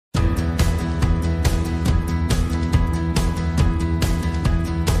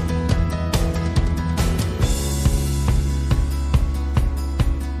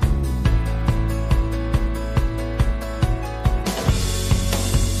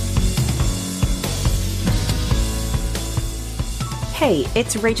Hey,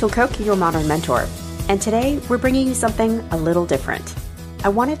 it's Rachel Koch, your modern mentor. And today we're bringing you something a little different. I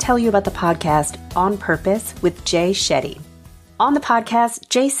want to tell you about the podcast On Purpose with Jay Shetty. On the podcast,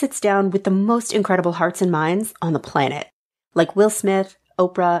 Jay sits down with the most incredible hearts and minds on the planet, like Will Smith,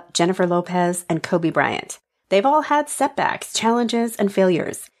 Oprah, Jennifer Lopez, and Kobe Bryant. They've all had setbacks, challenges, and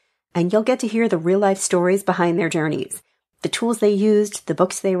failures. And you'll get to hear the real-life stories behind their journeys, the tools they used, the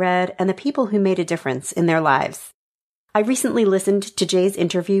books they read, and the people who made a difference in their lives. I recently listened to Jay's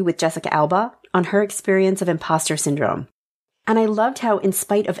interview with Jessica Alba on her experience of imposter syndrome. And I loved how, in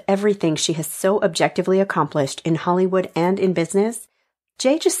spite of everything she has so objectively accomplished in Hollywood and in business,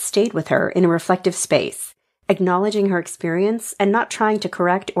 Jay just stayed with her in a reflective space, acknowledging her experience and not trying to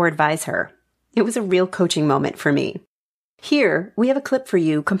correct or advise her. It was a real coaching moment for me. Here, we have a clip for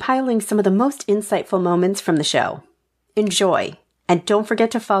you compiling some of the most insightful moments from the show. Enjoy, and don't forget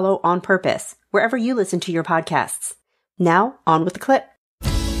to follow On Purpose wherever you listen to your podcasts. Now, on with the clip.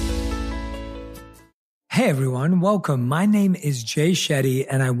 Hey everyone, welcome. My name is Jay Shetty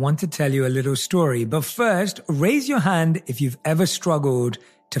and I want to tell you a little story. But first, raise your hand if you've ever struggled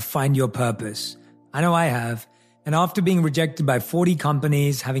to find your purpose. I know I have. And after being rejected by 40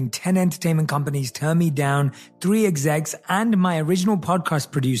 companies, having 10 entertainment companies turn me down, 3 execs, and my original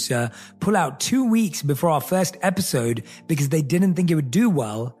podcast producer pull out 2 weeks before our first episode because they didn't think it would do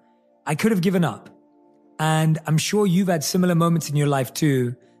well, I could have given up. And I'm sure you've had similar moments in your life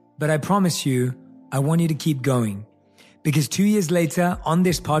too, but I promise you, I want you to keep going. Because 2 years later, on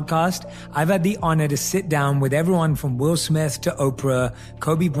this podcast, I've had the honor to sit down with everyone from Will Smith to Oprah,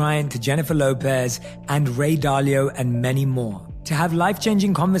 Kobe Bryant to Jennifer Lopez, and Ray Dalio, and many more. To have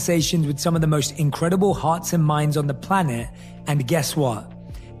life-changing conversations with some of the most incredible hearts and minds on the planet. And guess what?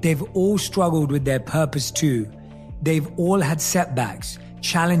 They've all struggled with their purpose too. They've all had setbacks,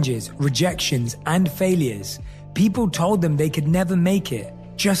 challenges, rejections, and failures. People told them they could never make it,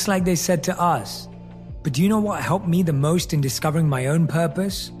 just like they said to us. But do you know what helped me the most in discovering my own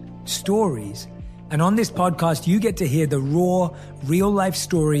purpose? Stories. And on this podcast, you get to hear the raw, real-life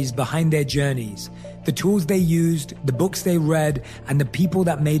stories behind their journeys, the tools they used, the books they read, and the people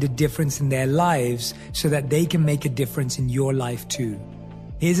that made a difference in their lives so that they can make a difference in your life too.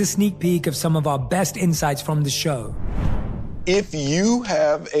 Here's a sneak peek of some of our best insights from the show. If you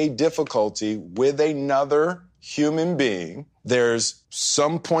have a difficulty with another human being, there's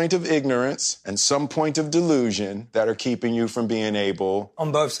some point of ignorance and some point of delusion that are keeping you from being able...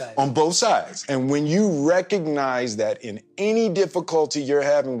 On both sides. On both sides. And when you recognize that in any difficulty you're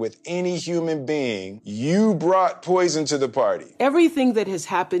having with any human being, you brought poison to the party. Everything that has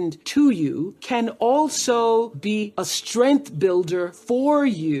happened to you can also be a strength builder for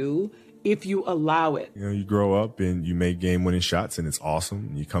you if you allow it. You know, you grow up and you make game-winning shots and it's awesome.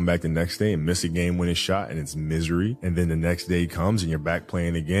 You come back the next day and miss a game-winning shot and it's misery. And then the next day comes and you're back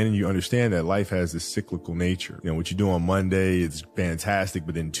playing again and you understand that life has this cyclical nature. You know, what you do on Monday is fantastic,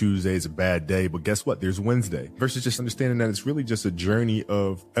 but then Tuesday is a bad day. But guess what? There's Wednesday. Versus just understanding that it's really just a journey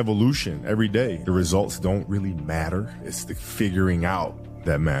of evolution every day. The results don't really matter. It's the figuring out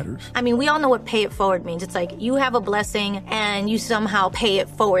that matters. I mean, we all know what pay it forward means. It's like you have a blessing and you somehow pay it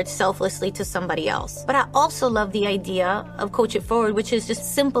forward selflessly to somebody else. But I also love the idea of Coach It Forward, which is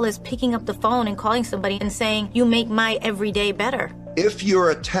just simple as picking up the phone and calling somebody and saying, you make my everyday better. If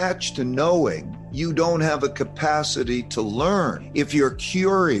you're attached to knowing, you don't have a capacity to learn. If you're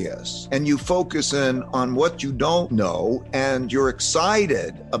curious and you focus in on what you don't know and you're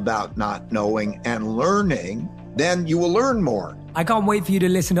excited about not knowing and learning, then you will learn more. I can't wait for you to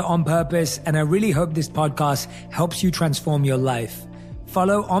listen to On Purpose, and I really hope this podcast helps you transform your life.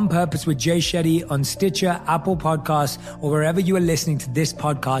 Follow On Purpose with Jay Shetty on Stitcher, Apple Podcasts, or wherever you are listening to this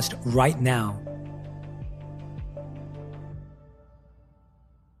podcast right now.